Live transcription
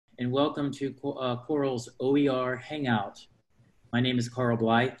and welcome to COERLL's OER Hangout. My name is Carl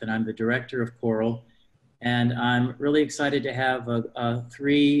Blythe, and I'm the director of COERLL. And I'm really excited to have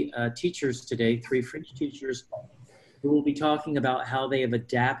three teachers today, three French teachers, who will be talking about how they have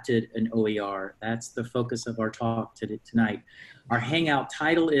adapted an OER. That's the focus of our talk tonight. Our Hangout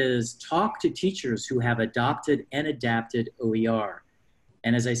title is Talk to Teachers Who Have Adopted and Adapted OER.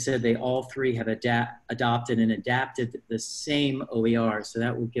 And as I said, they all three have adopted and adapted the same OER. So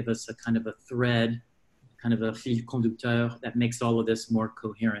that will give us a kind of a thread, kind of a fil conducteur that makes all of this more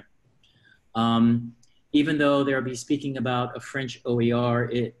coherent. Even though they'll be speaking about a French OER,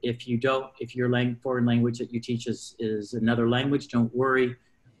 if your foreign language that you teach is another language, don't worry,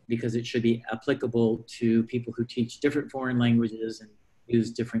 because it should be applicable to people who teach different foreign languages and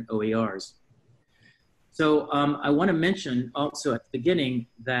use different OERs. So I want to mention also at the beginning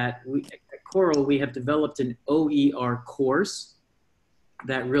that at COERLL, we have developed an OER course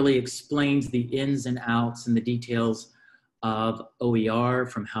that really explains the ins and outs and the details of OER,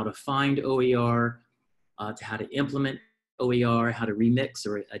 from how to find OER, to how to implement OER, how to remix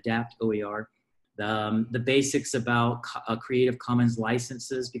or adapt OER, the basics about Creative Commons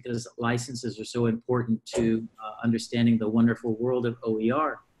licenses, because licenses are so important to understanding the wonderful world of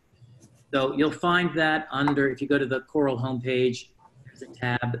OER. So you'll find that if you go to the COERLL homepage, there's a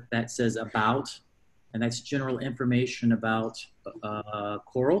tab that says About, and that's general information about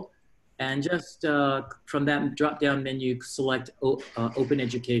COERLL. And just from that drop-down menu, select Open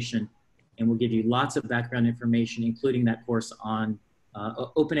Education, and we'll give you lots of background information, including that course on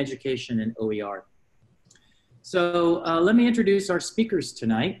open education and OER. So let me introduce our speakers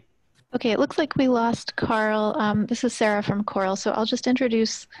tonight. Okay, it looks like we lost Carl. This is Sarah from COERLL, so I'll just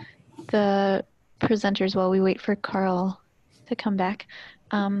introduce the presenters while we wait for Carl to come back.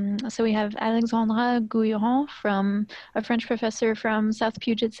 So we have Alexandra Gouirand, a French professor from South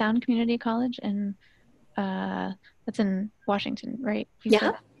Puget Sound Community College, and that's in Washington, right?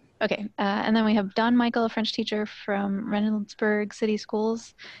 Yeah. Okay, and then we have Don Michael, a French teacher from Reynoldsburg City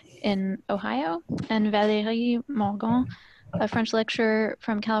Schools in Ohio, and Valérie Morgan, a French lecturer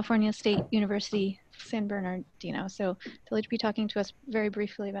from California State University, San Bernardino. So they'll each be talking to us very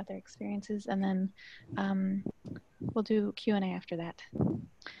briefly about their experiences, and then we'll do Q&A after that.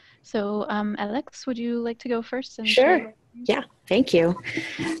 So Alex, would you like to go first? And sure. Yeah, thank you.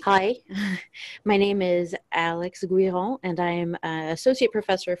 Hi, my name is Alex Gouirand, and I'm an associate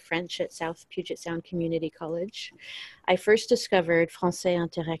professor of French at South Puget Sound Community College. I first discovered Français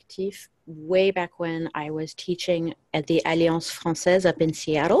interactif way back when I was teaching at the Alliance Française up in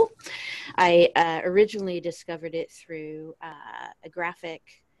Seattle. I originally discovered it through a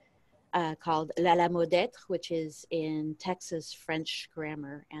graphic called La mot d'être, which is in Texas French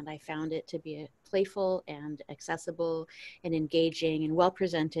grammar, and I found it to be a playful and accessible and engaging and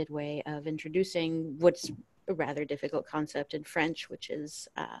well-presented way of introducing what's a rather difficult concept in French, which is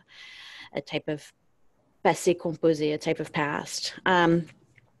a type of passé composé, a type of past.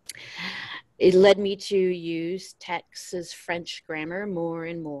 It led me to use Texas French grammar more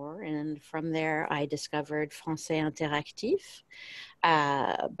and more, and from there I discovered Français interactif.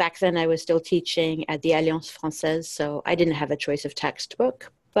 Back then I was still teaching at the Alliance Française, so I didn't have a choice of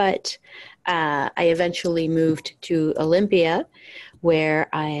textbook, but I eventually moved to Olympia,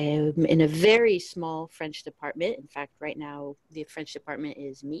 where I'm in a very small French department. In fact, right now the French department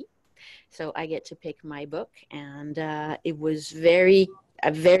is me, so I get to pick my book, and it was very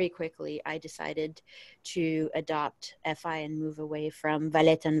quickly, I decided to adopt FI and move away from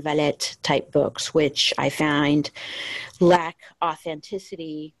Valette and Valette type books, which I find lack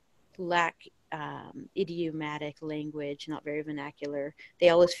authenticity, lack idiomatic language, not very vernacular. They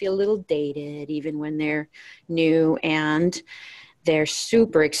always feel a little dated, even when they're new, and they're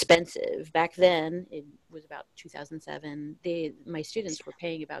super expensive. Back then, it was about 2007, my students were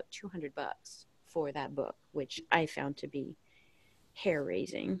paying about $200 for that book, which I found to be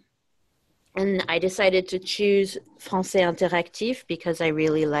hair-raising. And I decided to choose Français interactif because I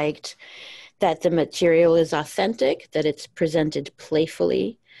really liked that the material is authentic, that it's presented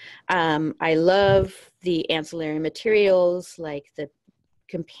playfully. I love the ancillary materials, like the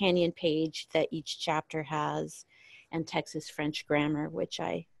companion page that each chapter has, and Texas French grammar, which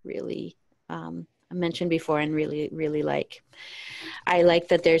I really mentioned before and really like. I like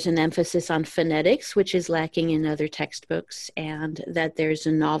that there's an emphasis on phonetics, which is lacking in other textbooks, and that there's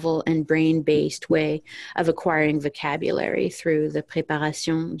a novel and brain-based way of acquiring vocabulary through the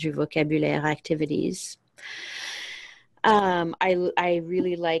préparation du vocabulaire activities. I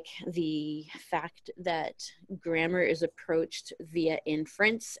really like the fact that grammar is approached via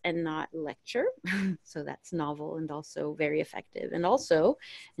inference and not lecture. So that's novel and also very effective. And also,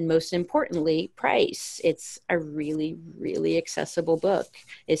 and most importantly, price. It's a really, really accessible book,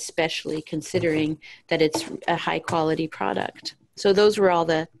 especially considering that it's a high quality product. So those were all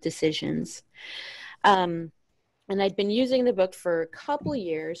the decisions. And I'd been using the book for a couple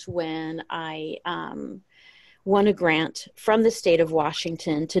years when I won a grant from the state of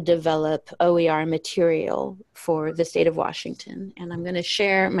Washington to develop OER material for the state of Washington. And I'm going to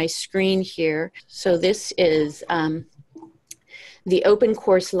share my screen here. So this is the open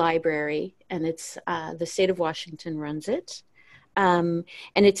course library, and it's the state of Washington runs it. And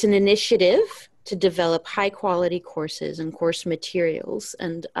it's an initiative to develop high quality courses and course materials.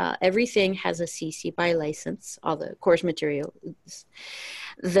 And everything has a CC BY license, all the course materials.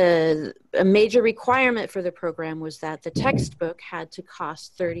 A major requirement for the program was that the textbook had to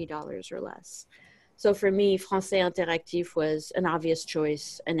cost $30 or less. So for me, Français interactif was an obvious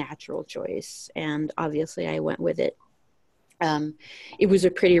choice, a natural choice, and obviously I went with it. It was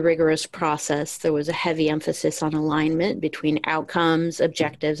a pretty rigorous process. There was a heavy emphasis on alignment between outcomes,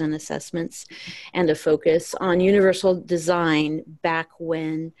 objectives, and assessments, and a focus on universal design back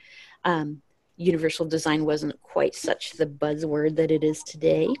when universal design wasn't quite such the buzzword that it is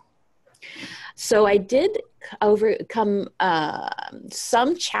today. So I did overcome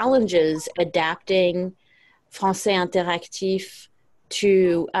some challenges adapting Français interactif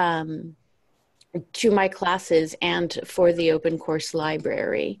to my classes and for the open course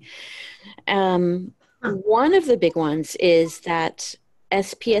library. One of the big ones is that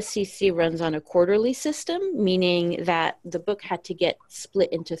SPSCC runs on a quarterly system, meaning that the book had to get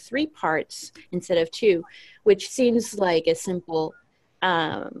split into 3 parts instead of 2, which seems like a simple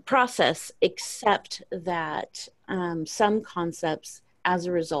process, except that some concepts, as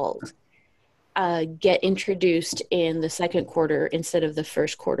a result, get introduced in the second quarter instead of the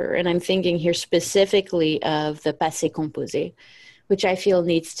first quarter. And I'm thinking here specifically of the passé composé, which I feel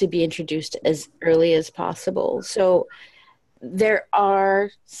needs to be introduced as early as possible. So there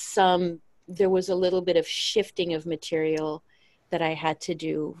was a little bit of shifting of material that I had to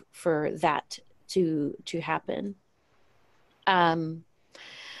do for that to happen.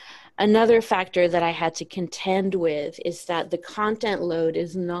 Another factor that I had to contend with is that the content load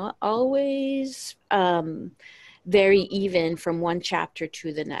is not always very even from one chapter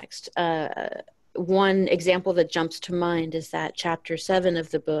to the next. One example that jumps to mind is that chapter 7 of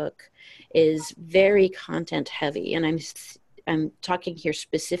the book is very content heavy, and I'm talking here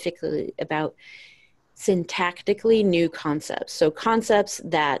specifically about syntactically new concepts. So concepts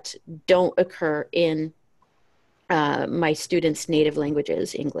that don't occur in my students' native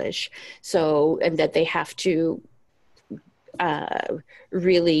languages, English. So, and that they have to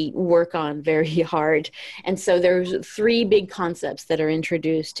really work on very hard. And so there's 3 big concepts that are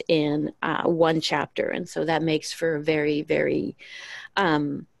introduced in one chapter. And so that makes for a very, very, a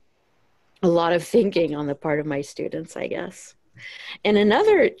lot of thinking on the part of my students, I guess. And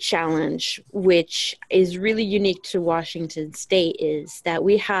another challenge, which is really unique to Washington State, is that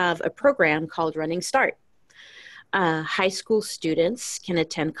we have a program called Running Start. High school students can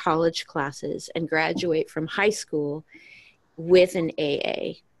attend college classes and graduate from high school with an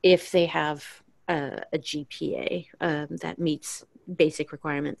AA if they have a GPA that meets basic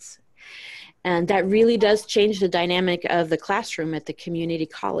requirements. And that really does change the dynamic of the classroom at the community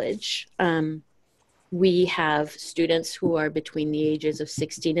college. We have students who are between the ages of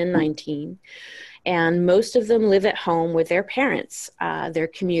 16 and 19, and most of them live at home with their parents. They're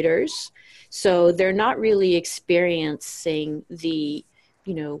commuters, so they're not really experiencing the,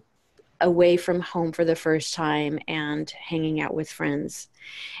 away from home for the first time and hanging out with friends.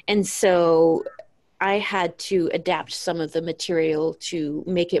 And so I had to adapt some of the material to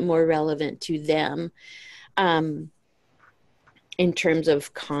make it more relevant to them in terms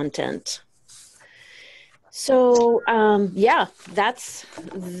of content. So yeah,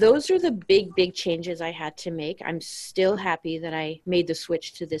 those are the big changes I had to make. I'm still happy that I made the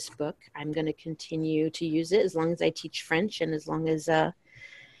switch to this book. I'm going to continue to use it as long as I teach French and as long as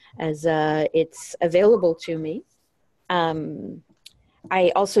it's available to me.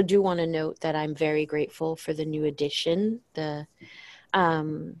 I also do want to note that I'm very grateful for the new edition, the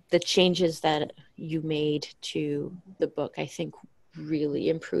changes that you made to the book, I think really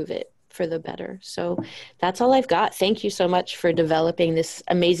improve it for the better. So that's all I've got. Thank you so much for developing this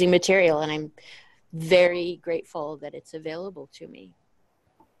amazing material, and I'm very grateful that it's available to me.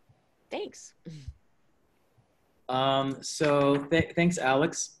 Thanks. Thanks,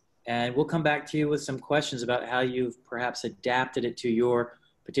 Alex. and we'll come back to you with some questions about how you've perhaps adapted it to your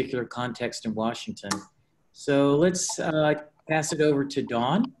particular context in Washington. So let's pass it over to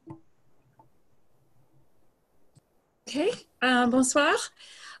Dawn. Okay, bonsoir.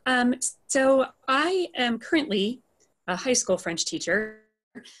 So I am currently a high school French teacher,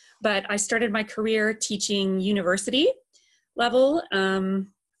 but I started my career teaching university level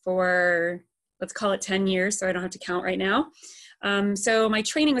for, let's call it 10 years, so I don't have to count right now. So my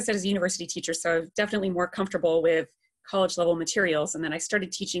training was as a university teacher, so I'm definitely more comfortable with college level materials. And then I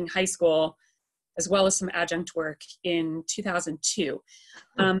started teaching high school as well as some adjunct work in 2002.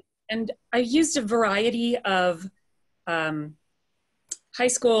 And I used a variety of high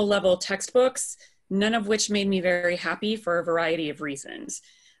school level textbooks, none of which made me very happy for a variety of reasons.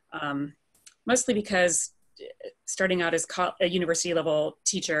 Mostly because starting out as a university level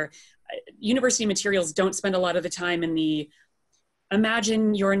teacher, university materials don't spend a lot of the time in the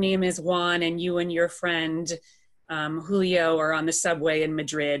imagine your name is Juan and you and your friend Julio are on the subway in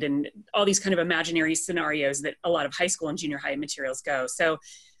Madrid, and all these kind of imaginary scenarios that a lot of high school and junior high materials go. So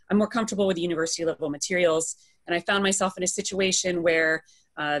I'm more comfortable with university level materials, and I found myself in a situation where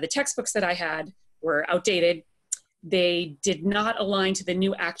the textbooks that I had were outdated. They did not align to the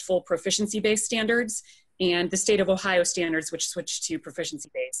new ACTFL proficiency-based standards and the state of Ohio standards, which switched to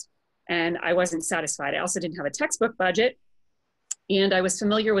proficiency-based. And I wasn't satisfied. I also didn't have a textbook budget, and I was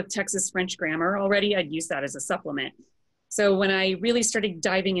familiar with Texas French grammar already. I'd use that as a supplement. So when I really started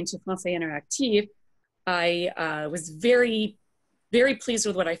diving into Français interactif, I was very, very pleased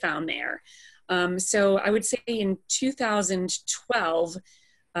with what I found there. So I would say in 2012,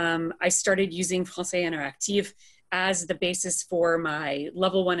 I started using Français interactif as the basis for my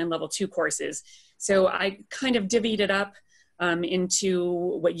level 1 and level 2 courses. So I kind of divvied it up into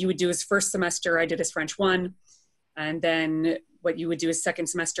what you would do as first semester, I did as French 1, and then what you would do as second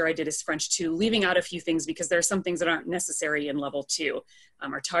semester, I did as French 2, leaving out a few things because there are some things that aren't necessary in level 2.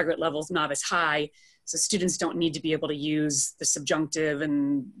 Our target level is novice high, so students don't need to be able to use the subjunctive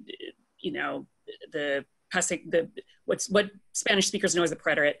and, you know, what Spanish speakers know as the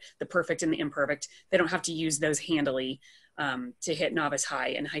preterite, the perfect and the imperfect. They don't have to use those handily to hit novice high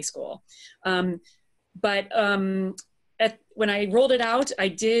in high school. But when I rolled it out, I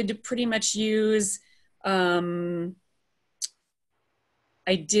did pretty much use the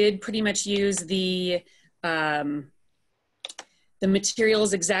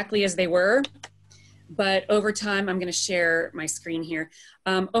materials exactly as they were. But over time, I'm going to share my screen here.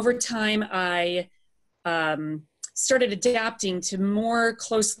 Over time, I started adapting to more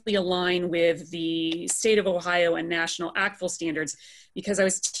closely align with the state of Ohio and national ACTFL standards, because I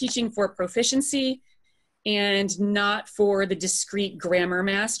was teaching for proficiency and not for the discrete grammar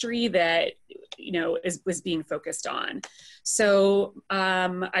mastery that, you know, was being focused on. So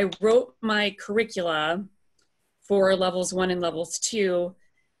I wrote my curricula for levels 1 and levels 2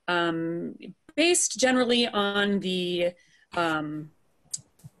 based generally on the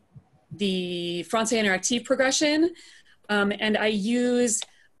Français interactif progression, and I use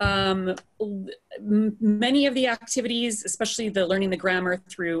many of the activities, especially the learning the grammar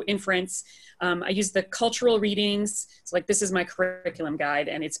through inference. I use the cultural readings. So like this is my curriculum guide,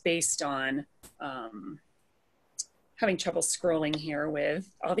 and it's based on, having trouble scrolling here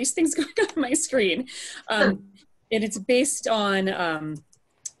with all these things going on my screen. And it's based on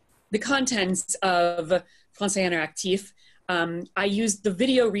the contents of Français interactif. I use the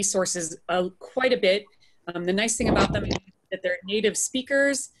video resources quite a bit. The nice thing about them is that they're native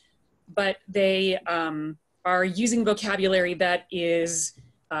speakers, but they are using vocabulary that is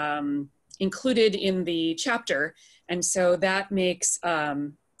included in the chapter. And so that makes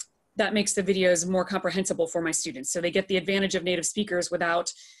the videos more comprehensible for my students. So they get the advantage of native speakers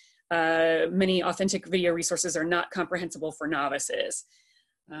without many authentic video resources are not comprehensible for novices.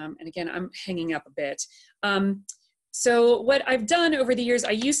 And again, I'm hanging up a bit. So what I've done over the years,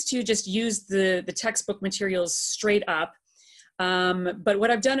 I used to just use the textbook materials straight up. But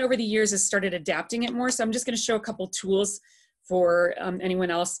what I've done over the years is started adapting it more. So I'm just going to show a couple tools for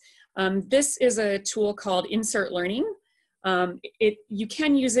anyone else. This is a tool called Insert Learning. You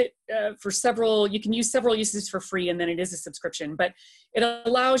can use it for you can use several uses for free, and then it is a subscription, but it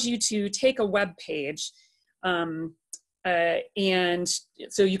allows you to take a web page and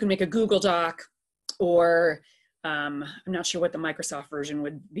so you can make a Google Doc, or I'm not sure what the Microsoft version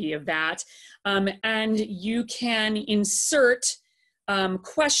would be of that. And you can insert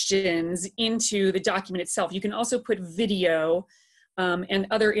questions into the document itself. You can also put video and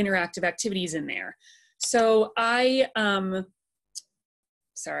other interactive activities in there. So sorry,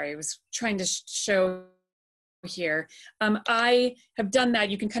 I was trying to show here. I have done that.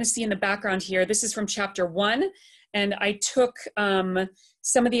 You can kind of see in the background here. This is from chapter 1, and I took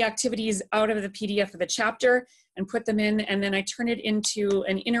some of the activities out of the PDF of the chapter and put them in, and then I turn it into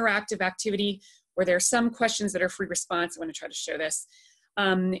an interactive activity where there are some questions that are free response. I want to try to show this.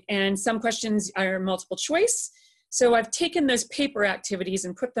 And some questions are multiple choice. So I've taken those paper activities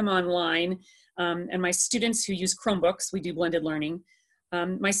and put them online, and my students who use Chromebooks, we do blended learning,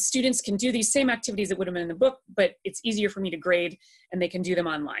 my students can do these same activities that would have been in the book, but it's easier for me to grade, and they can do them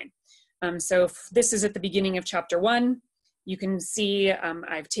online. So this is at the beginning of chapter 1. You can see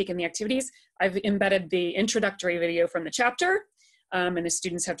I've taken the activities. I've embedded the introductory video from the chapter, and the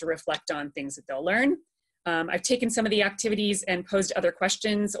students have to reflect on things that they'll learn. I've taken some of the activities and posed other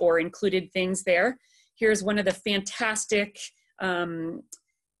questions or included things there. Here's one of the fantastic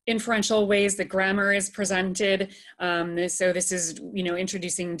inferential ways that grammar is presented. So this is,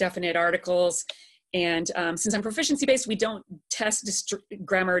 introducing definite articles. And since I'm proficiency-based, we don't test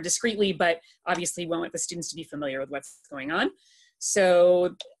grammar discretely, but obviously we want the students to be familiar with what's going on.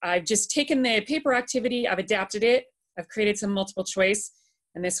 So I've just taken the paper activity, I've adapted it, I've created some multiple choice,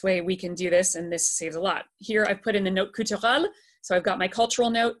 and this way we can do this, and this saves a lot. Here I've put in the note culturelle, so I've got my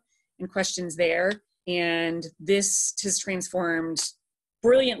cultural note and questions there, and this has transformed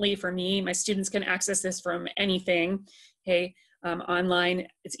brilliantly for me. My students can access this from anything, okay? Online,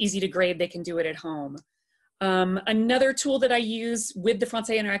 it's easy to grade, they can do it at home. Another tool that I use with the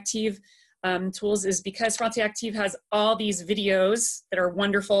Français interactive tools is because Français Active has all these videos that are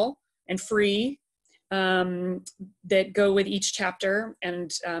wonderful and free that go with each chapter.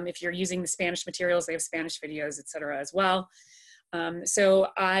 And if you're using the Spanish materials, they have Spanish videos, etc. as well. So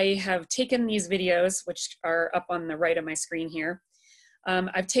I have taken these videos, which are up on the right of my screen here.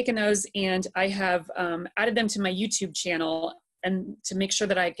 I've taken those and I have added them to my YouTube channel, and to make sure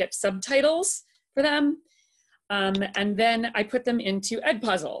that I get subtitles for them. And then I put them into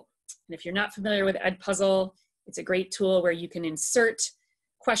Edpuzzle. And if you're not familiar with Edpuzzle, it's a great tool where you can insert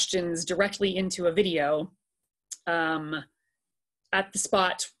questions directly into a video at the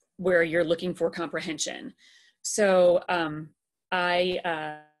spot where you're looking for comprehension. So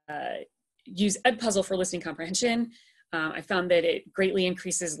I use Edpuzzle for listening comprehension. I found that it greatly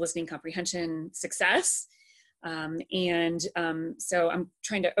increases listening comprehension success. So I'm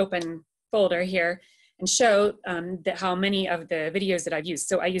trying to open folder here and show how many of the videos that I've used.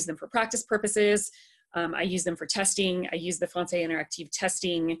 So I use them for practice purposes. I use them for testing. I use the Français interactive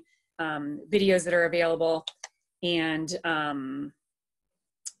testing videos that are available. And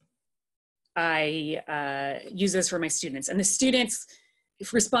I use those for my students. And the students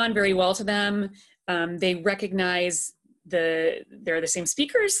respond very well to them. They recognize they're the same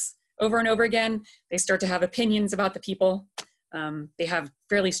speakers over and over again. They start to have opinions about the people. They have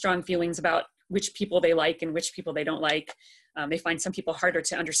fairly strong feelings about which people they like and which people they don't like. They find some people harder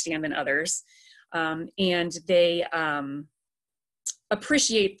to understand than others. And they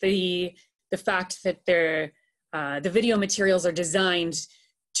appreciate the fact that the video materials are designed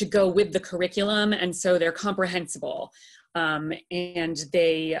to go with the curriculum, and so they're comprehensible. And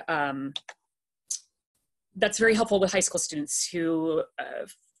they, that's very helpful with high school students who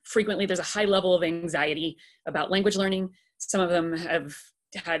frequently there's a high level of anxiety about language learning. Some of them have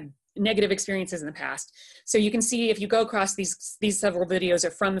had negative experiences in the past. So you can see if you go across these several videos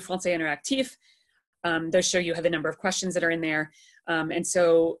are from the Français interactif. Those show you the number of questions that are in there. And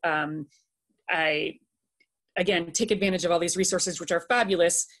so I, again, take advantage of all these resources, which are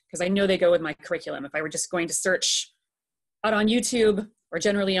fabulous because I know they go with my curriculum. If I were just going to search out on YouTube or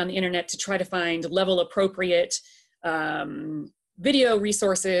generally on the internet to try to find level appropriate video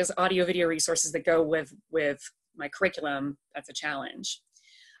resources, audio video resources that go with my curriculum, that's a challenge.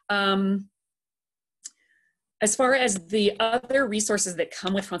 As far as the other resources that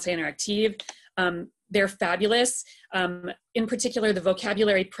come with Français interactive, they're fabulous. In particular, the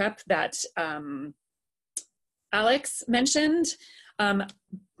vocabulary prep that Alex mentioned.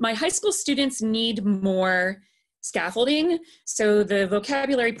 My high school students need more scaffolding. So the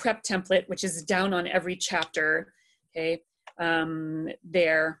vocabulary prep template, which is down on every chapter, okay,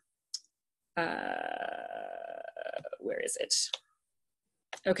 there, where is it?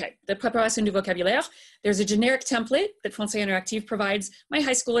 Okay, the préparation du vocabulaire. There's a generic template that Français interactive provides. My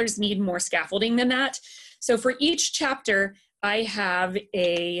high schoolers need more scaffolding than that. So for each chapter, I have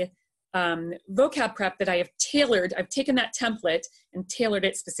a vocab prep that I have tailored. I've taken that template and tailored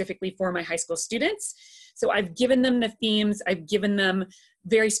it specifically for my high school students. So I've given them the themes, I've given them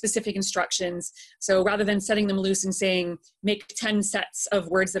very specific instructions. So rather than setting them loose and saying, make 10 sets of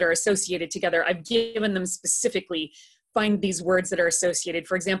words that are associated together, I've given them specifically find these words that are associated.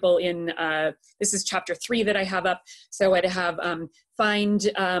 For example, in this is chapter 3 that I have up. So I'd have find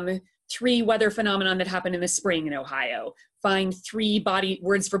 3 weather phenomenon that happened in the spring in Ohio. Find 3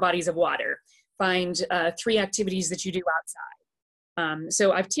 words for bodies of water. Find 3 activities that you do outside.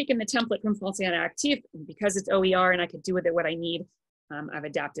 So I've taken the template from Français interactif because it's OER and I could do with it what I need. I've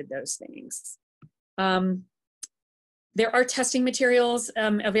adapted those things. There are testing materials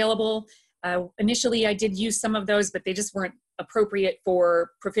available. Initially, I did use some of those, but they just weren't appropriate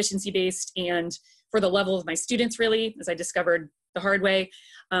for proficiency-based and for the level of my students, really, as I discovered the hard way.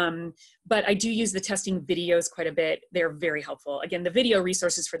 But I do use the testing videos quite a bit. They're very helpful. Again, the video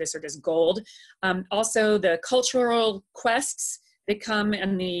resources for this are just gold. Also, the cultural quests that come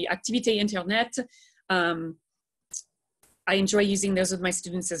and the activité internet, I enjoy using those with my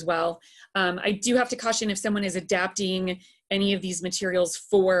students as well. I do have to caution if someone is adapting any of these materials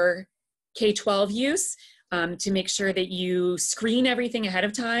for K-12 use, to make sure that you screen everything ahead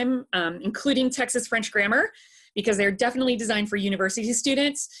of time, including Texas French grammar, because they're definitely designed for university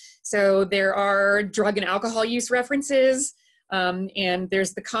students. So there are drug and alcohol use references, and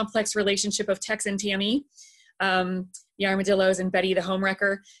there's the complex relationship of Tex and Tammy, the armadillos and Betty the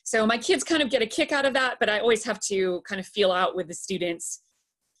homewrecker. So my kids kind of get a kick out of that, but I always have to kind of feel out with the students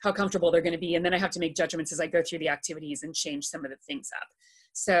how comfortable they're going to be. And then I have to make judgments as I go through the activities and change some of the things up.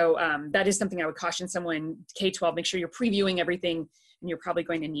 So that is something I would caution someone, K-12, make sure you're previewing everything and you're probably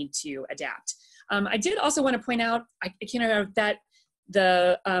going to need to adapt. I did also want to point out, that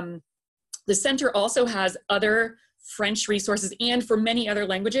the center also has other French resources and for many other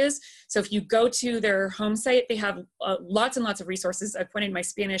languages. So if you go to their home site, they have lots and lots of resources. I pointed my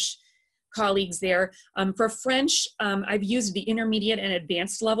Spanish colleagues there. For French, I've used the intermediate and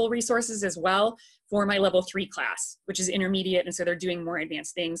advanced level resources as well for my level 3 class, which is intermediate, and so they're doing more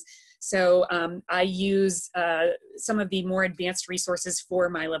advanced things. So I use some of the more advanced resources for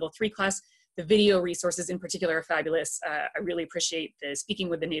my level 3 class. The video resources in particular are fabulous. I really appreciate the speaking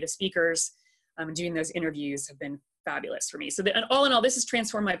with the native speakers, doing those interviews have been fabulous for me. So all in all, this has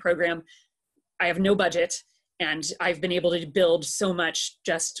transformed my program. I have no budget, and I've been able to build so much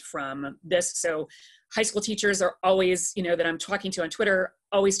just from this. So high school teachers are always, that I'm talking to on Twitter,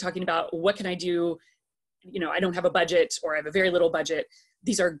 always talking about what can I do? I don't have a budget or I have a very little budget.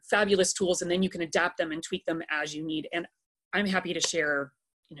 These are fabulous tools, and then you can adapt them and tweak them as you need. And I'm happy to share,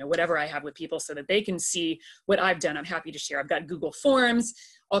 whatever I have with people so that they can see what I've done. I'm happy to share. I've got Google Forms,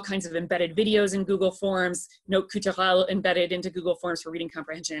 all kinds of embedded videos in Google Forms, Note COERLL embedded into Google Forms for reading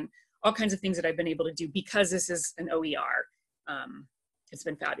comprehension, all kinds of things that I've been able to do because this is an OER. It's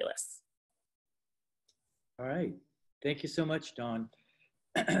been fabulous. All right. Thank you so much, Dawn.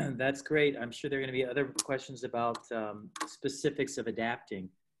 That's great. I'm sure there are going to be other questions about specifics of adapting.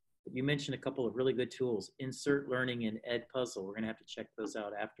 But you mentioned a couple of really good tools, Insert Learning and Edpuzzle. We're going to have to check those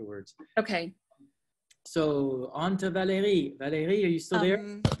out afterwards. Okay. So on to Valérie. Valérie, are you still there?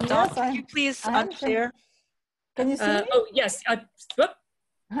 Dawn, can you please unshare? Can you see me? Oh, yes.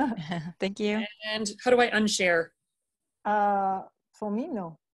 Thank you. And how do I unshare? For me,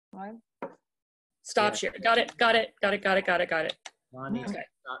 no. Right? Stop share. Got it. Lonnie, Okay.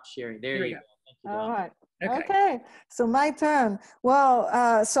 stop sharing. There you go. Thank you, Dawn. All right. Okay. So my turn.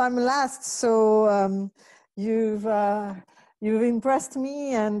 Well, so I'm last. So you've impressed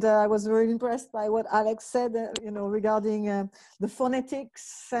me, and I was very impressed by what Alex said. Regarding the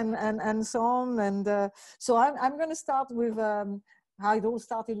phonetics and so on. And so I'm going to start with how it all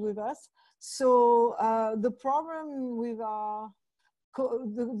started with us. So the problem with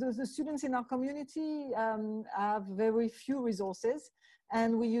the students in our community have very few resources,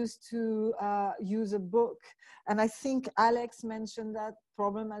 and we used to use a book. And I think Alex mentioned that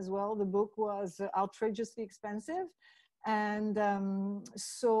problem as well. The book was outrageously expensive. And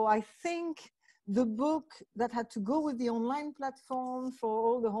so I think the book that had to go with the online platform for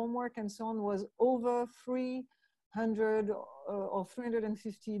all the homework and so on was over $300 or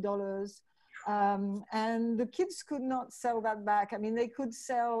 $350. And the kids could not sell that back. I mean, they could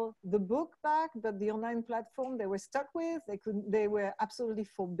sell the book back, but the online platform they were stuck with, they were absolutely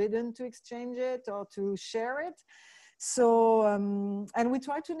forbidden to exchange it or to share it. So, and we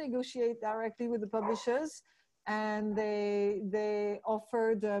tried to negotiate directly with the publishers, and they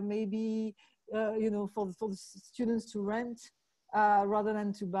offered maybe, for the students to rent rather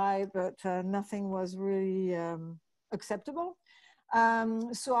than to buy, but nothing was really acceptable.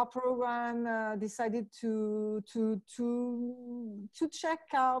 So our program decided to check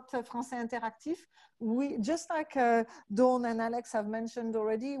out Français interactif. We, just like Dawn and Alex have mentioned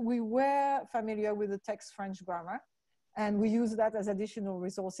already, we were familiar with the text French grammar, and we use that as additional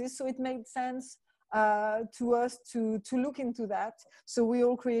resources. So it made sense to us to look into that. So we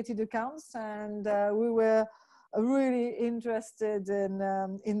all created accounts, and we were really interested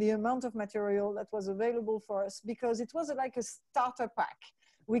in the amount of material that was available for us, because it was like a starter pack.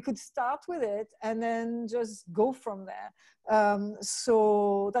 We could start with it and then just go from there.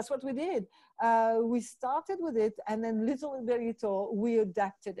 So that's what we did. We started with it, and then little by little, we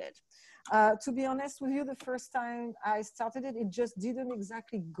adapted it. To be honest with you, the first time I started it, it just didn't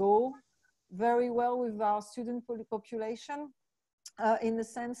exactly go very well with our student population, in the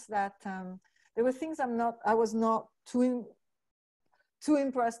sense that there were things I was not too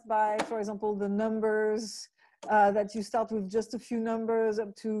impressed by. For example, the numbers, that you start with just a few numbers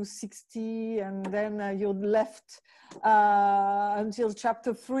up to 60, and then you're left until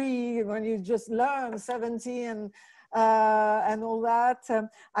chapter 3 when you just learn 70 and all that.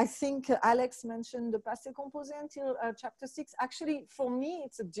 I think Alex mentioned the passé composé until chapter 6. Actually, for me,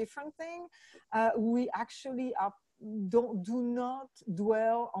 it's a different thing. We actually do not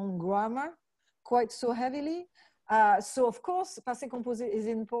dwell on grammar quite so heavily. So of course, passé composé is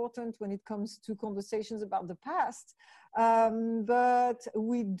important when it comes to conversations about the past, but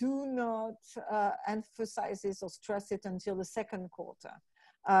we do not emphasize this or stress it until the second quarter.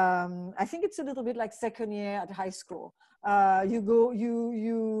 I think it's a little bit like second year at high school.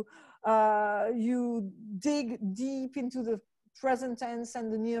 You dig deep into the present tense and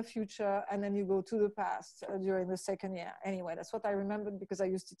the near future, and then you go to the past during the second year. Anyway, that's what I remembered, because I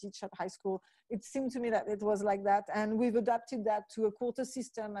used to teach at high school. It seemed to me that it was like that, and we've adapted that to a quarter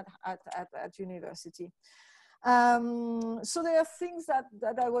system at university. So there are things that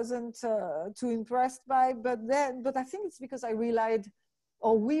I wasn't too impressed by, but I think it's because we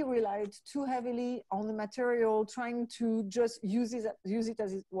relied too heavily on the material, trying to just use it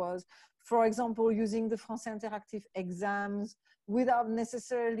as it was. For example, using the Français interactif exams without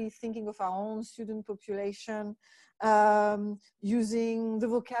necessarily thinking of our own student population, using the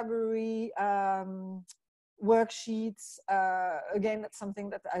vocabulary worksheets. Again, that's something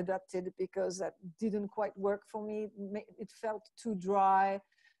that I adapted because that didn't quite work for me. It felt too dry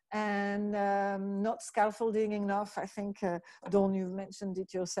and not scaffolding enough. I think, Dawn, you've mentioned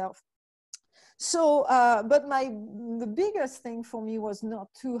it yourself. So, but the biggest thing for me was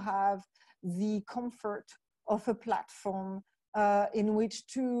not to have the comfort of a platform in which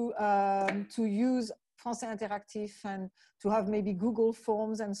to use Français interactif and to have maybe Google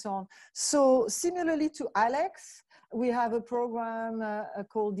Forms and so on. So similarly to Alex, we have a program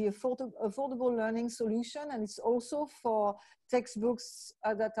called the Affordable Learning Solution, and it's also for textbooks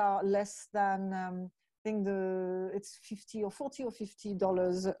that are less than, I think it's $40 or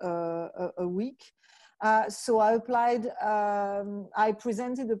 $50 a week. So I applied, I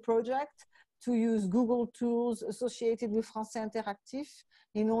presented a project to use Google tools associated with Français interactif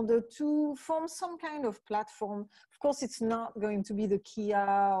in order to form some kind of platform. Of course, it's not going to be the Kia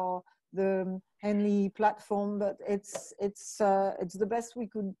or the Henley platform, but it's the best we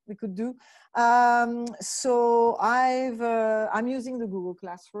could do. So I'm using the Google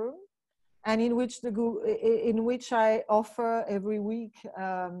Classroom, and in which I offer every week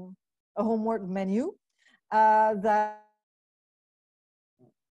a homework menu that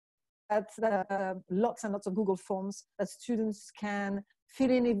lots and lots of Google Forms that students can fill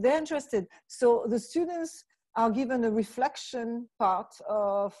in if they're interested. So the students are given a reflection part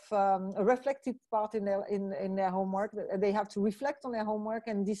of a reflective part in their homework. They have to reflect on their homework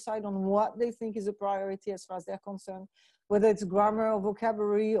and decide on what they think is a priority as far as they're concerned, whether it's grammar or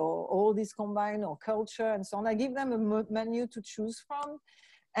vocabulary or all these combined, or culture and so on. I give them a menu to choose from,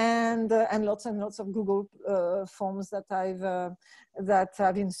 and lots and lots of Google forms that I've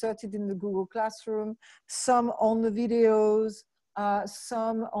inserted in the Google Classroom, some on the videos,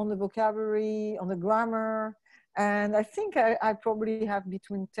 some on the vocabulary, on the grammar. And I think I probably have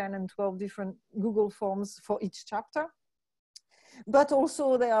between 10 and 12 different Google Forms for each chapter. But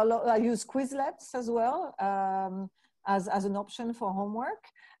also I use Quizlets as well as an option for homework.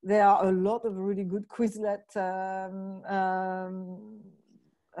 There are a lot of really good Quizlet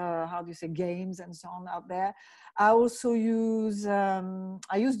how do you say, games and so on out there. I also use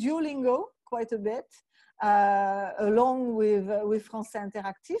Duolingo quite a bit, along with Français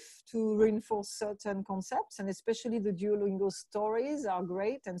interactif, to reinforce certain concepts, and especially the Duolingo stories are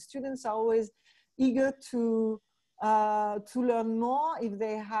great, and students are always eager to learn more. If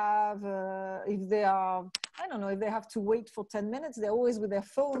they have I don't know, if they have to wait for 10 minutes, they're always with their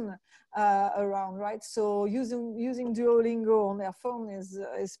phone around, right? So using Duolingo on their phone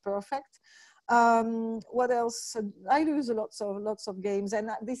is perfect. What else? I use lots of games, and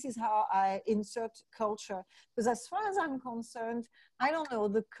this is how I insert culture. Because as far as I'm concerned, I don't know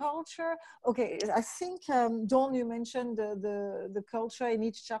the culture. Okay, I think Dawn, you mentioned the culture in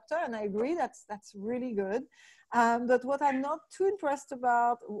each chapter, and I agree that's really good. But what I'm not too impressed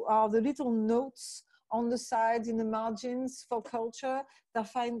about are the little notes on the sides in the margins for culture that I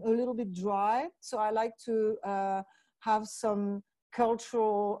find a little bit dry. So I like to have some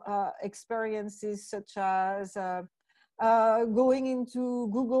cultural experiences, such as going into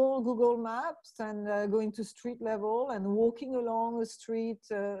Google Maps and going to street level and walking along a street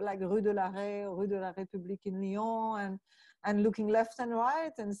like Rue de l'Arrêt or Rue de la République in Lyon, and looking left and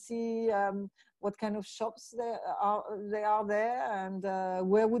right and see what kind of shops they are there, and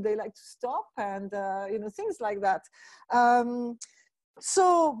where would they like to stop, and you know, things like that.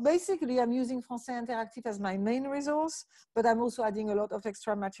 So basically, I'm using Français Interactif as my main resource, but I'm also adding a lot of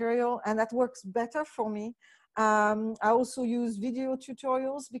extra material, and that works better for me. I also use video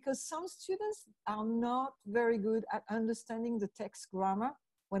tutorials because some students are not very good at understanding the text grammar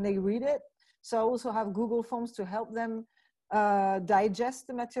when they read it. So I also have Google Forms to help them digest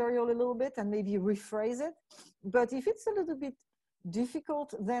the material a little bit and maybe rephrase it. But if it's a little bit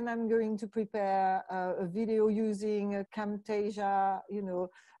difficult, then I'm going to prepare a video using Camtasia, you know,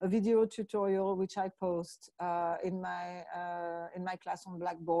 a video tutorial which I post in my class on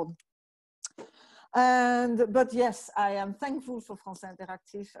Blackboard. But yes, I am thankful for Français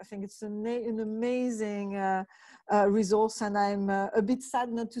Interactif. I think it's an amazing resource, and I'm a bit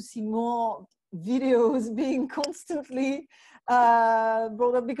sad not to see more videos being constantly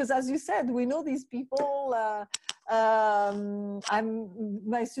brought up, because as you said, we know these people.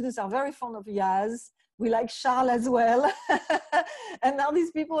 My students are very fond of Yaz. We like Charles as well. And now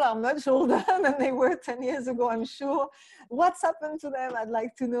these people are much older than they were 10 years ago, I'm sure. What's happened to them? I'd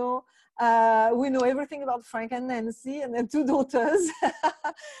like to know. We know everything about Frank and Nancy and their two daughters.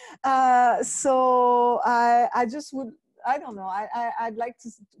 So I just would, I don't know,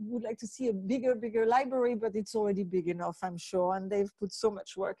 would like to see a bigger library, but it's already big enough, I'm sure. And they've put so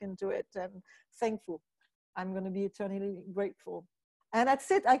much work into it, and thankful. I'm going to be eternally grateful. And that's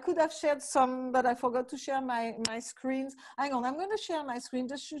it. I could have shared some, but I forgot to share my screens. Hang on, I'm going to share my screen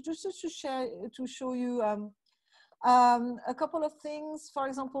just to show you a couple of things. For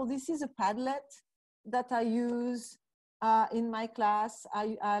example, this is a Padlet that I use in my class.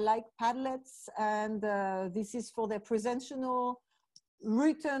 I like Padlets, and this is for their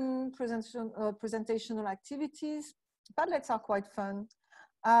written presentational activities. Padlets are quite fun.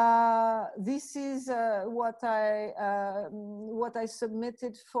 This is what I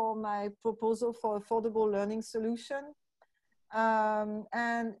submitted for my proposal for affordable learning solution,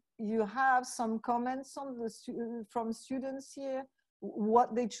 and you have some comments on from students here,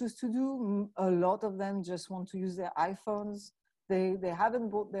 what they choose to do. A lot of them just want to use their iPhones. They haven't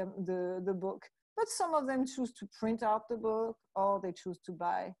bought the book, but some of them choose to print out the book, or they choose to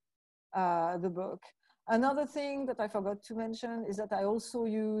buy the book. Another thing that I forgot to mention is that I also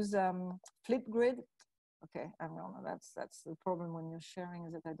use Flipgrid. Okay, that's the problem when you're sharing,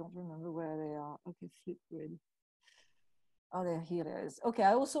 is that I don't remember where they are. Okay, Flipgrid. Oh, here it is. Okay,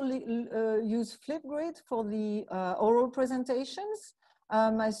 I also use Flipgrid for the oral presentations.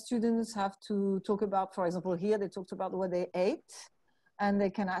 My students have to talk about, for example, here they talked about what they ate, and they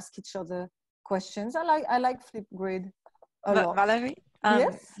can ask each other questions. I like Flipgrid a lot. Valérie,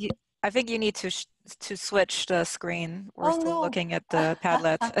 yes? I think you need to switch the screen. We're still looking at the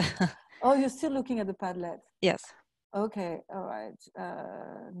Padlet. Oh, you're still looking at the Padlet? Yes. Okay, all right.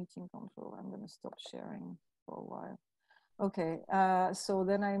 Meeting control. I'm going to stop sharing for a while. Okay, so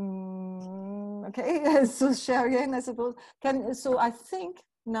then I'm okay. So share again, I suppose. So I think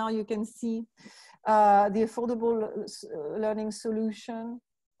now you can see the affordable learning solution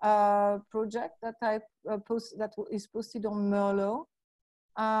project that I that is posted on Merlot,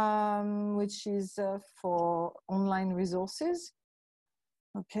 which is for online resources.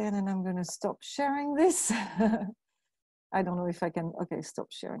 Okay, and then I'm going to stop sharing this. I don't know if I can. Okay,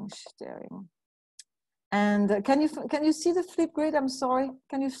 stop sharing. And can you see the Flipgrid? I'm sorry.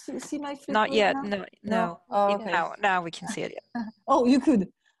 Can you see my Flipgrid? Not yet. Now? No. Oh, okay. Now we can see it. Oh, you could.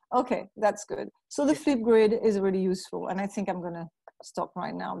 Okay, that's good. So the Flipgrid is really useful, and I think I'm going to stop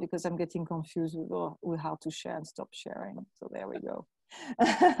right now because I'm getting confused with how to share and stop sharing. So there we go.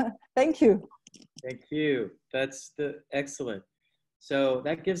 Thank you. Thank you. That's excellent. So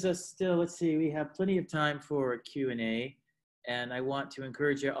that gives us still, let's see, we have plenty of time for a Q&A. And I want to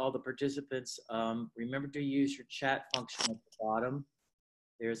encourage all the participants, remember to use your chat function at the bottom.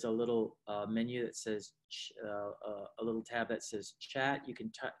 there's a little menu that says, a little tab that says chat. You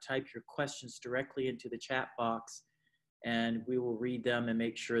can type your questions directly into the chat box, and we will read them and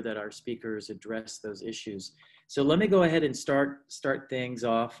make sure that our speakers address those issues. So let me go ahead and start things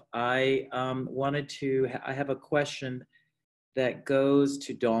off. I have a question that goes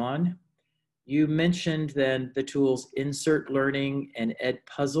to Dawn. You mentioned then the tools Insert Learning and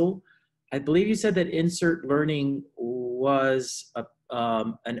Edpuzzle. I believe you said that Insert Learning was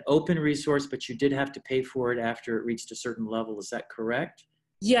an open resource, but you did have to pay for it after it reached a certain level. Is that correct?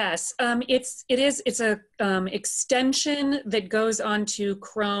 Yes, it's a extension that goes onto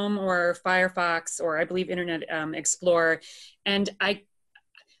Chrome or Firefox, or I believe Internet Explorer. And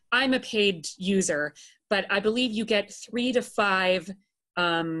I'm a paid user, but I believe you get 3 to 5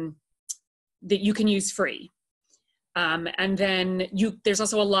 that you can use free. And then there's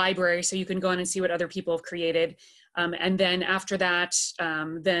also a library, so you can go on and see what other people have created. And then after that,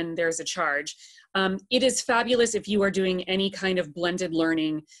 then there's a charge. It is fabulous if you are doing any kind of blended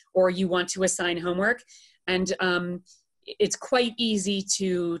learning or you want to assign homework. And it's quite easy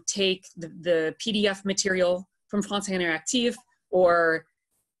to take the PDF material from Français interactif or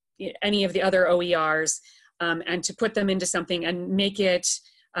any of the other OERs and to put them into something and make it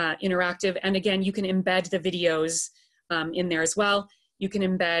interactive. And again, you can embed the videos in there as well. You can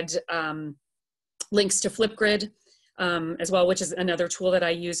embed links to Flipgrid as well, which is another tool that I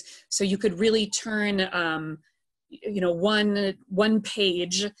use. So you could really turn, one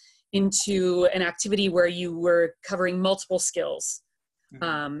page into an activity where you were covering multiple skills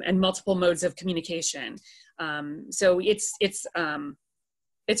and multiple modes of communication. So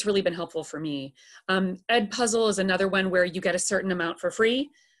it's really been helpful for me. Edpuzzle is another one where you get a certain amount for free,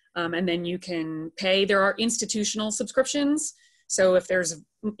 and then you can pay. There are institutional subscriptions. So if there's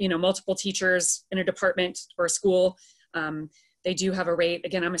multiple teachers in a department or a school, they do have a rate.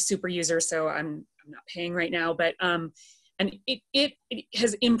 Again, I'm a super user, so I'm not paying right now, but and it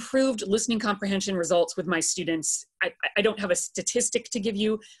has improved listening comprehension results with my students. I don't have a statistic to give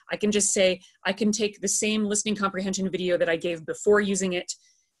you. I can just say I can take the same listening comprehension video that I gave before using it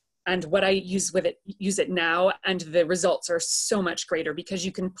and what I use it now, and the results are so much greater because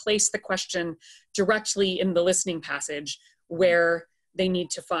you can place the question directly in the listening passage where they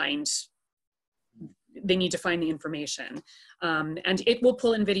need to find the information. And it will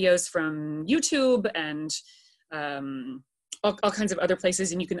pull in videos from YouTube and all kinds of other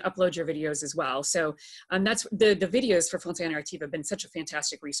places, and you can upload your videos as well. So that's the videos for Français interactif have been such a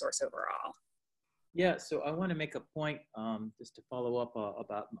fantastic resource overall. Yeah, so I want to make a point just to follow up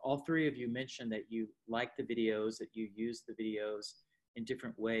about all three of you mentioned that you like the videos, that you use the videos in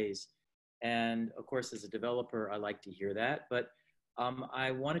different ways. And of course, as a developer, I like to hear that. But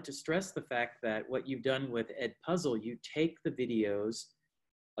I wanted to stress the fact that what you've done with Edpuzzle, you take the videos,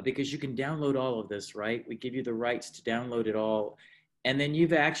 because you can download all of this, right? We give you the rights to download it all. And then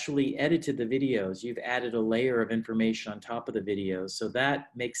you've actually edited the videos. You've added a layer of information on top of the videos. So that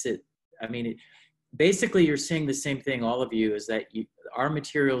makes it, basically you're saying the same thing, all of you, is that our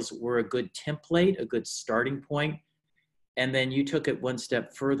materials were a good template, a good starting point. And then you took it one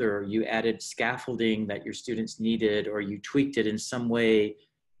step further. You added scaffolding that your students needed, or you tweaked it in some way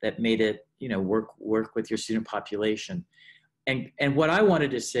that made it, work with your student population. And what I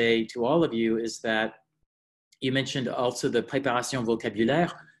wanted to say to all of you is that you mentioned also the préparation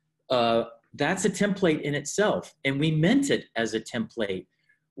vocabulaire. That's a template in itself, and we meant it as a template.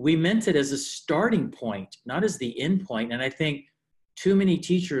 We meant it as a starting point, not as the end point. And I think too many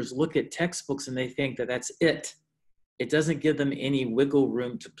teachers look at textbooks and they think that that's it. It doesn't give them any wiggle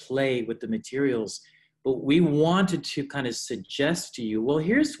room to play with the materials. But we wanted to kind of suggest to you, well,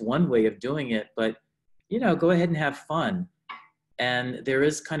 here's one way of doing it, but go ahead and have fun. And there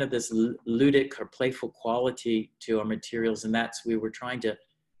is kind of this ludic or playful quality to our materials, and we were trying to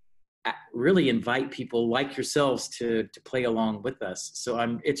really invite people like yourselves to play along with us. So I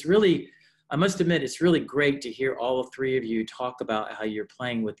must admit, it's really great to hear all three of you talk about how you're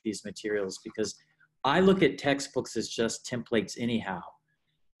playing with these materials, because I look at textbooks as just templates anyhow.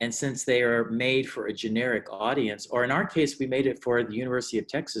 And since they are made for a generic audience, or in our case, we made it for the University of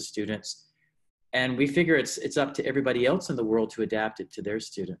Texas students, and we figure it's up to everybody else in the world to adapt it to their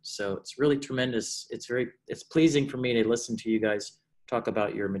students. So it's really tremendous. It's pleasing for me to listen to you guys talk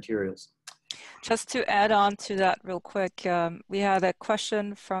about your materials. Just to add on to that real quick, we had a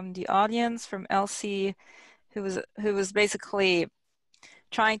question from the audience, from Elsie, who was basically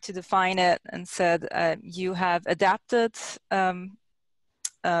trying to define it and said, you have adapted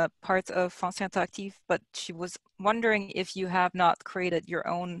parts of Français interactif, but she was wondering if you have not created your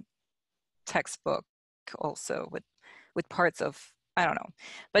own textbook also with parts of I don't know,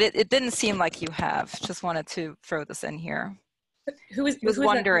 but it didn't seem like you have. Just wanted to throw this in here. Who was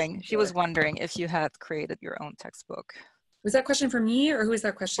wondering? She was wondering if you had created your own textbook. Was that question for me, or who is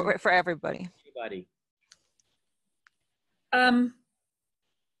that question? For everybody. Everybody.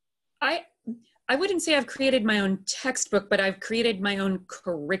 I wouldn't say I've created my own textbook, but I've created my own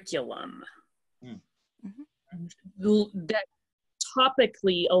curriculum that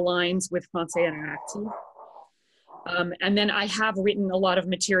topically aligns with Français interactif. And then I have written a lot of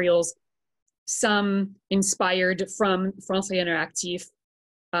materials, some inspired from Français interactif,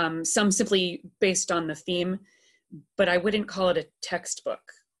 some simply based on the theme, but I wouldn't call it a textbook.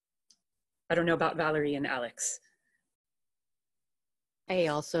 I don't know about Valerie and Alex. I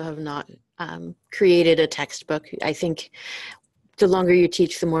also have not created a textbook. I think the longer you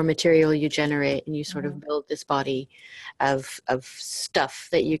teach, the more material you generate, and you sort of build this body of stuff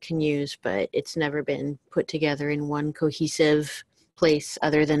that you can use, but it's never been put together in one cohesive place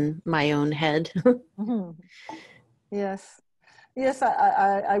other than my own head. Yes. Yes,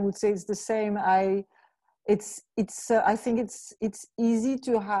 I would say it's the same. I think it's easy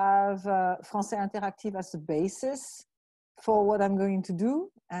to have Français interactif as a basis for what I'm going to do,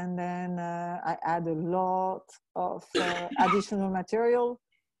 and then I add a lot of additional material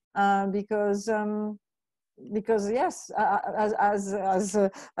because yes, as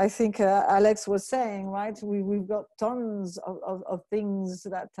I think Alex was saying, right? We've got tons of things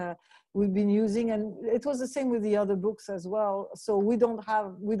that we've been using, and it was the same with the other books as well. So we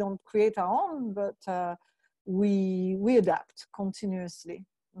don't create our own, but we adapt continuously.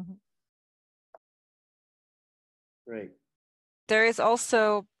 Great. There is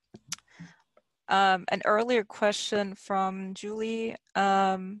also an earlier question from Julie,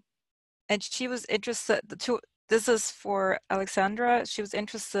 and she was interested this is for Alexandra. She was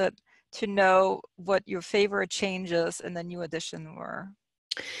interested to know what your favorite changes in the new edition were.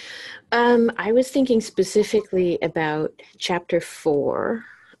 I was thinking specifically about chapter 4.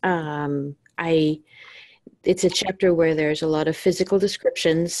 It's a chapter where there's a lot of physical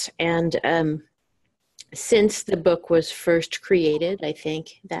descriptions, and since the book was first created, I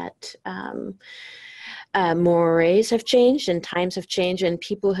think that mores have changed and times have changed, and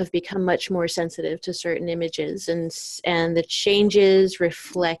people have become much more sensitive to certain images, and the changes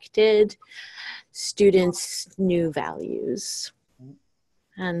reflected students' new values.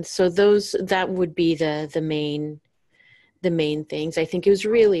 And so that would be the main things. I think it was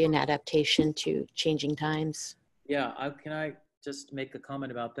really an adaptation to changing times. Yeah, can I just make a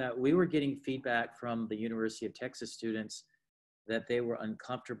comment about that? We were getting feedback from the University of Texas students that they were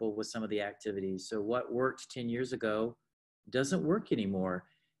uncomfortable with some of the activities. So what worked 10 years ago doesn't work anymore.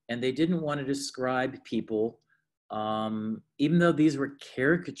 And they didn't want to describe people, even though these were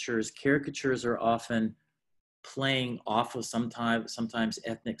caricatures. Caricatures are often playing off of sometimes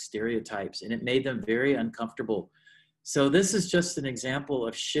ethnic stereotypes, and it made them very uncomfortable. So this is just an example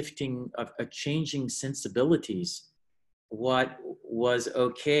of changing sensibilities. What was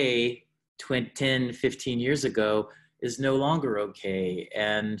okay 10, 15 years ago is no longer okay.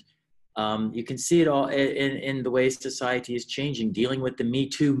 And you can see it all in the way society is changing, dealing with the Me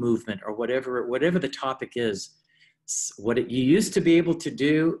Too movement or whatever the topic is. What you used to be able to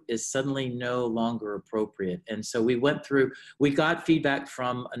do is suddenly no longer appropriate. And so we got feedback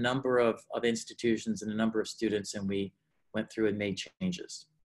from a number of institutions and a number of students, and we went through and made changes.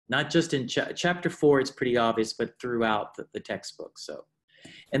 Not just in chapter 4, it's pretty obvious, but throughout the textbook. So,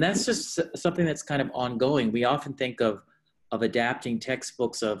 and that's just something that's kind of ongoing. We often think of adapting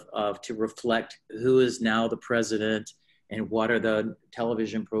textbooks to reflect who is now the president and what are the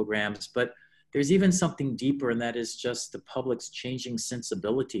television programs. But there's even something deeper, and that is just the public's changing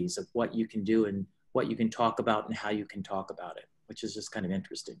sensibilities of what you can do and what you can talk about and how you can talk about it, which is just kind of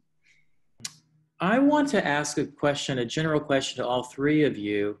interesting. I want to ask a general question to all three of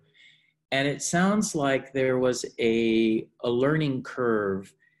you. And it sounds like there was a learning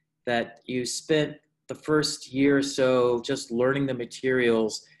curve that you spent the first year or so just learning the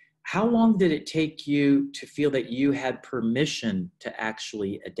materials. How long did it take you to feel that you had permission to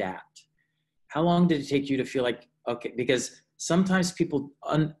actually adapt? How long did it take you to feel like, okay, because sometimes people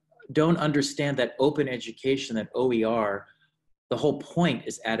don't understand that open education, that OER, the whole point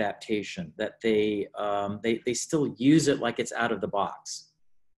is adaptation, that they still use it like it's out of the box.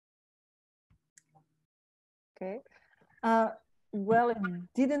 Okay. Well, it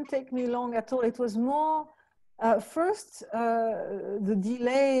didn't take me long at all. It was more, first, the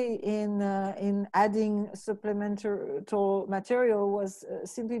delay in adding supplementary material was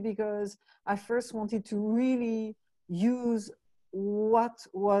simply because I first wanted to really use what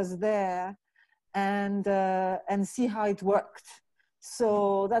was there and see how it worked.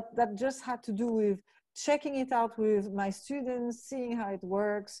 So that just had to do with checking it out with my students, seeing how it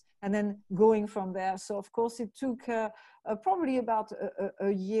works, and then going from there. So of course it took probably about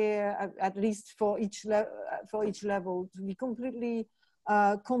a year at least for each level to be completely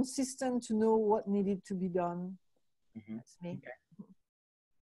consistent, to know what needed to be done. Mm-hmm. That's me. Okay.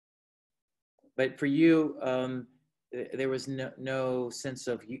 But for you, there was no sense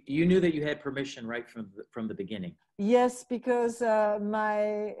of, you knew that you had permission right from the beginning. Yes, because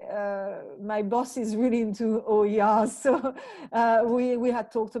my boss is really into OER, so we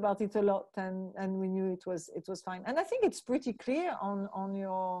had talked about it a lot, and we knew it was fine. And I think it's pretty clear on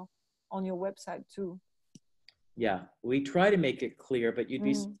your website too. Yeah, we try to make it clear, but you'd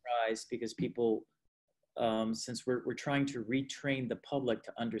be surprised because people, since we're trying to retrain the public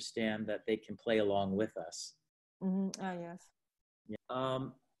to understand that they can play along with us. Ah, yes. Yeah.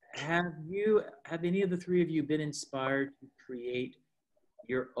 Have any of the three of you been inspired to create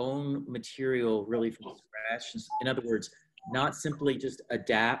your own material really from scratch? In other words, not simply just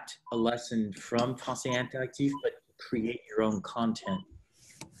adapt a lesson from Français interactif, but create your own content.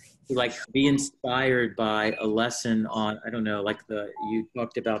 Like be inspired by a lesson on, I don't know, like you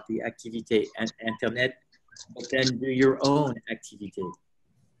talked about the activité internet, but then do your own activité,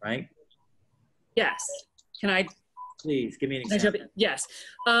 right? Yes. Can I? Please give me an example. Yes.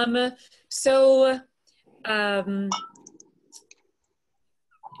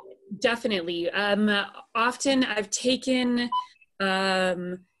 Definitely. Often I've taken,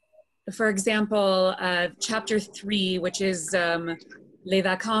 for example, chapter 3, which is Les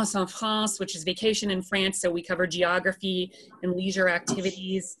vacances en France, which is vacation in France. So we cover geography and leisure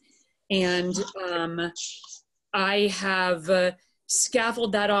activities. And I have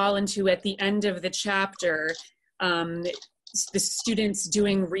scaffolded that all into, at the end of the chapter, the students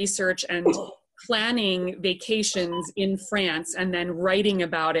doing research and planning vacations in France, and then writing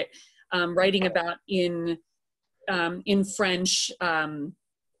about it, writing about in French,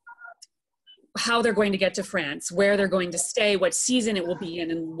 how they're going to get to France, where they're going to stay, what season it will be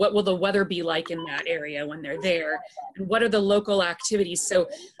in, and what will the weather be like in that area when they're there, and what are the local activities. So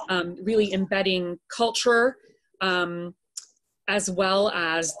really embedding culture, as well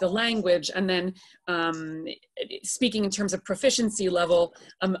as the language, and then speaking in terms of proficiency level,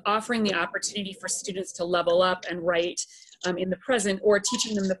 offering the opportunity for students to level up and write in the present, or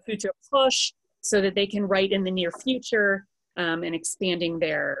teaching them the futur proche so that they can write in the near future, and expanding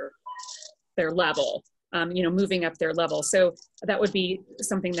their level, moving up their level. So that would be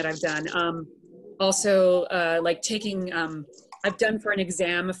something that I've done. Also, like taking, I've done for an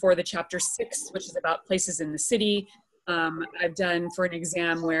exam for the chapter 6, which is about places in the city. I've done for an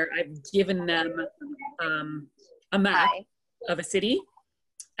exam where I've given them a map of a city,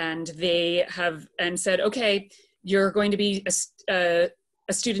 and they have said, okay, you're going to be a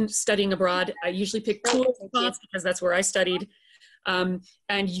student studying abroad. I usually pick Tours because that's where I studied. And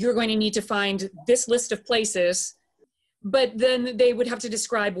you're going to need to find this list of places, but then they would have to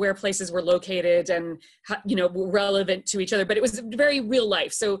describe where places were located and how, were relevant to each other. But it was very real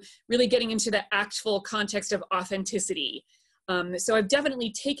life. So really getting into the actual context of authenticity. So I've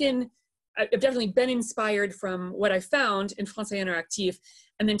definitely been inspired from what I found in Français interactif,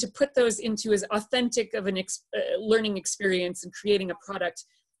 and then to put those into as authentic of an learning experience and creating a product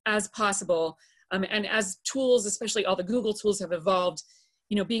as possible. And as tools, especially all the Google tools have evolved,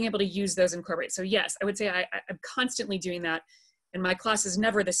 being able to use those and incorporate. So yes, I would say I'm constantly doing that. And my class is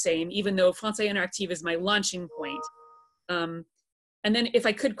never the same, even though Français interactif is my launching point. And then if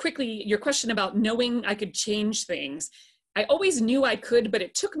I could quickly, your question about knowing I could change things, I always knew I could, but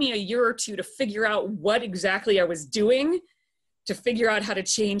it took me a year or two to figure out what exactly I was doing, to figure out how to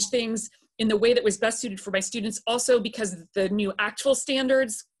change things in the way that was best suited for my students. Also because the new actual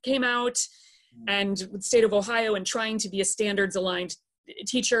standards came out, and with the state of Ohio, and trying to be a standards aligned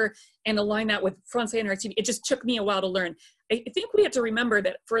teacher and align that with Français interactif, it just took me a while to learn. I think we have to remember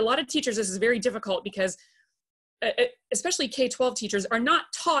that for a lot of teachers, this is very difficult because especially K-12 teachers are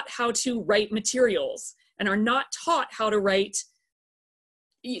not taught how to write materials and are not taught how to write.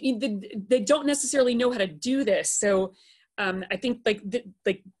 They don't necessarily know how to do this. So I think like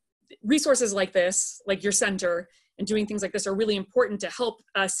resources like this, like your center, and doing things like this are really important to help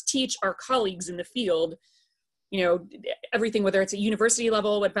us teach our colleagues in the field, everything, whether it's at university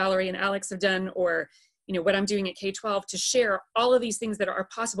level, what Valerie and Alex have done, or, what I'm doing at K-12, to share all of these things that are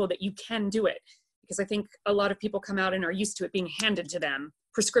possible, that you can do it. Because I think a lot of people come out and are used to it being handed to them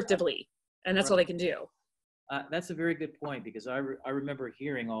prescriptively, and that's all they can do. That's a very good point, because I remember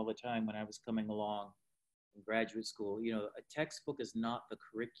hearing all the time when I was coming along in graduate school, a textbook is not the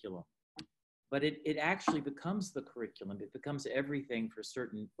curriculum. but it actually becomes the curriculum. It becomes everything for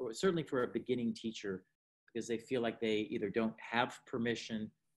certain, or certainly for a beginning teacher, because they feel like they either don't have permission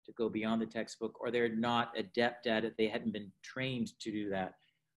to go beyond the textbook, or they're not adept at it. They hadn't been trained to do that.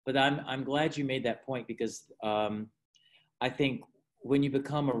 But I'm glad you made that point, because I think when you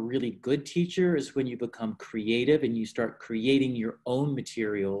become a really good teacher is when you become creative and you start creating your own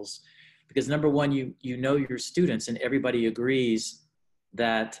materials. Because number one, you know your students, and everybody agrees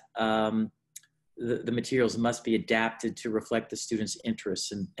that the materials must be adapted to reflect the students'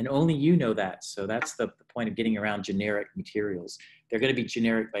 interests, and only you know that. So that's the point of getting around generic materials. They're going to be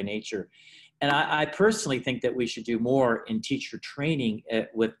generic by nature. And I personally think that we should do more in teacher training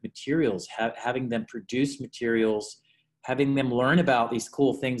with materials, having them produce materials, having them learn about these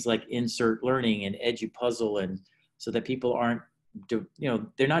cool things like insert learning and EduPuzzle, and so that people aren't,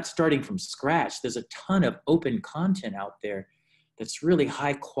 they're not starting from scratch. There's a ton of open content out there that's really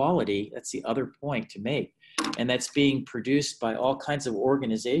high quality. That's the other point to make. And that's being produced by all kinds of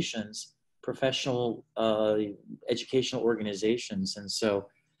organizations, professional educational organizations. And so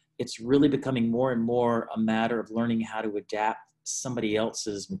it's really becoming more and more a matter of learning how to adapt somebody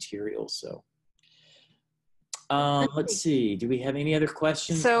else's materials. So let's see, do we have any other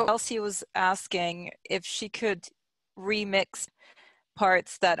questions? So Elsie was asking if she could remix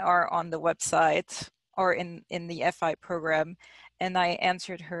parts that are on the website or in the FI program. And I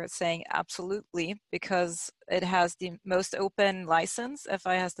answered her saying absolutely, because it has the most open license.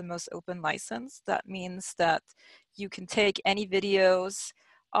 FI has the most open license. That means that you can take any videos,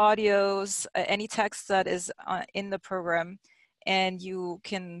 audios, any text that is in the program, and you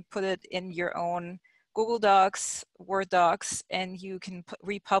can put it in your own Google Docs, Word docs, and you can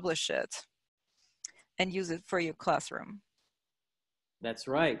republish it and use it for your classroom. That's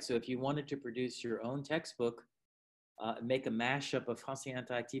right. So if you wanted to produce your own textbook, make a mashup of Français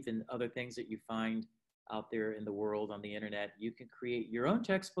interactif and other things that you find out there in the world on the internet, you can create your own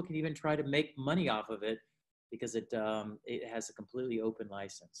textbook and even try to make money off of it, because it has a completely open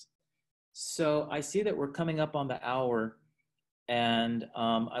license. So I see that we're coming up on the hour, and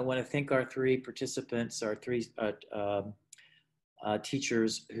I want to thank our three participants, our three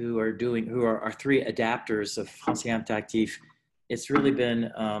teachers who are our three adapters of Français interactif. It's really been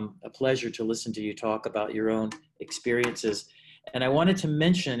a pleasure to listen to you talk about your own experiences. And I wanted to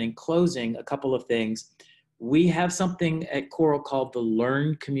mention in closing a couple of things. We have something at COERLL called the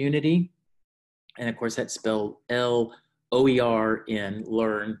Learn Community. And of course, that's spelled L-O-E-R-N,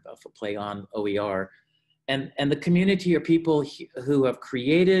 Learn, play on OER. And the community are people who have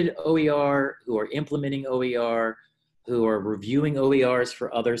created OER, who are implementing OER, who are reviewing OERs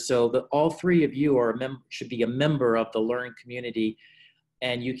for others. So all three of you should be a member of the Learn Community,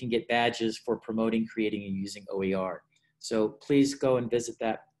 and you can get badges for promoting, creating, and using OER. So please go and visit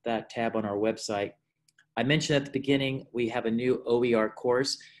that tab on our website. I mentioned at the beginning, we have a new OER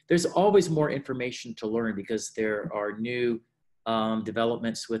course. There's always more information to learn, because there are new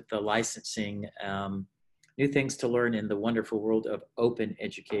developments with the licensing, new things to learn in the wonderful world of open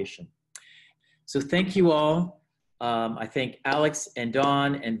education. So thank you all. I thank Alex and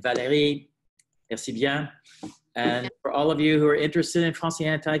Dawn and Valérie. Merci bien. And for all of you who are interested in Français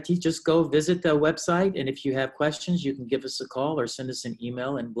interactif, just go visit the website. And if you have questions, you can give us a call or send us an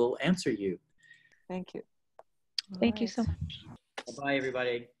email, and we'll answer you. Thank you. Thank you so much. Bye,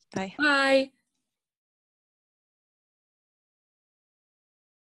 everybody. Bye. Bye.